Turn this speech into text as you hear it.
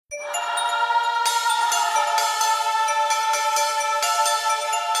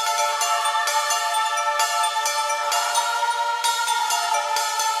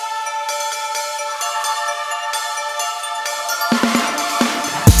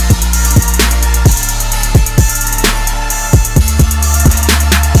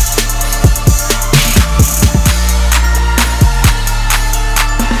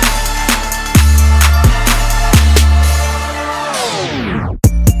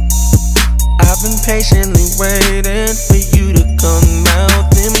patiently waiting for you to come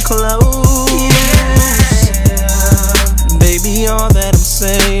out them clothes. Baby, all that I'm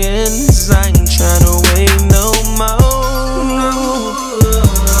saying is I ain't tryna wait no more.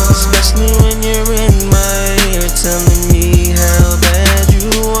 Especially when you're in my ear telling me how bad you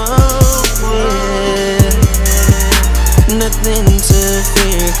want it. Nothing to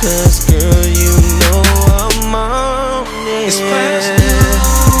fear, cause girl, you know I'm on it. It's past due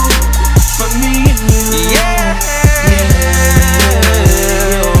for me and you. Yeah,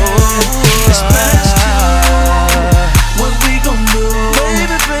 it's past due. What we gon' do?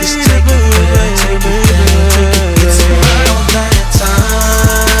 Baby, just take it back, take it down, take it. It's around that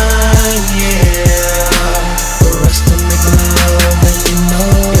time, yeah, for us to make love, and you know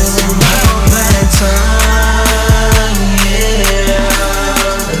it's around that time, yeah.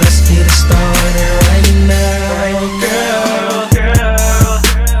 Let's get it started right now, girl.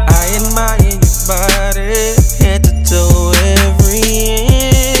 I admire your body, head to toe, every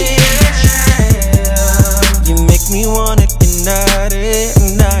inch. You make me wanna get naughty,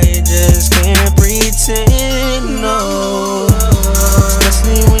 and I just can't pretend, no.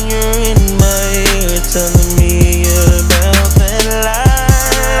 Especially when you're in my ear telling me about that life.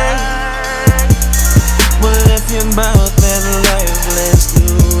 Well, if you're about that life, let's do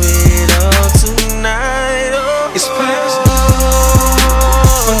it all tonight. Oh, it's past due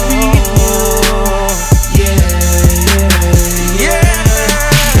for me and you. Yeah.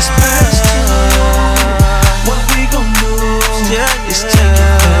 It's past due. What we gon' do? Just take it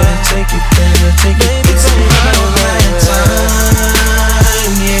back, take it back, take it back. It's around that time,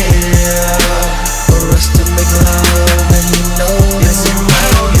 yeah, for us to make love, and you know it's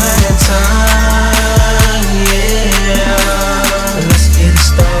around that time, yeah. Let's get it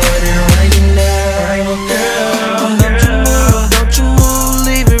started right now, girl. Don't you move,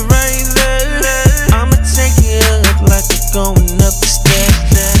 leave it right there. I'ma take it up like we're going up the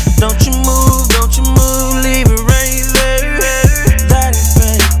steps. Don't you move, leave it right there. That ain't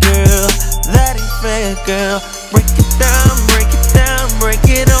fair, girl, that ain't fair, girl. Break it down, break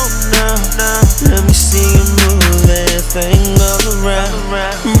it on now. Let me see you move that thing all around.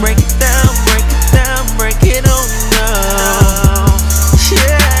 Break it down, break it on now.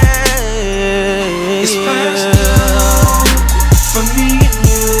 Yeah, it's past due for me and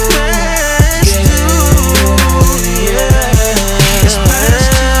you. Past due, yeah. It's past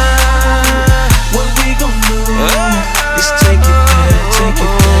due. What we gon' do? Is take it back, take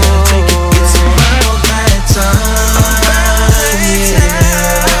it back, take it. It's around that time, yeah.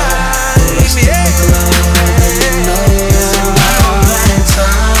 For us to make love, and you know it's around that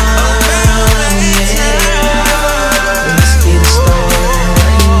time, yeah. Let's get it started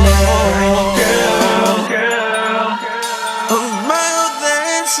right now, girl. Around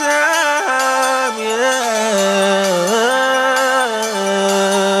that time, yeah.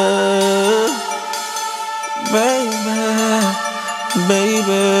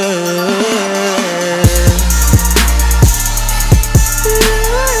 Baby.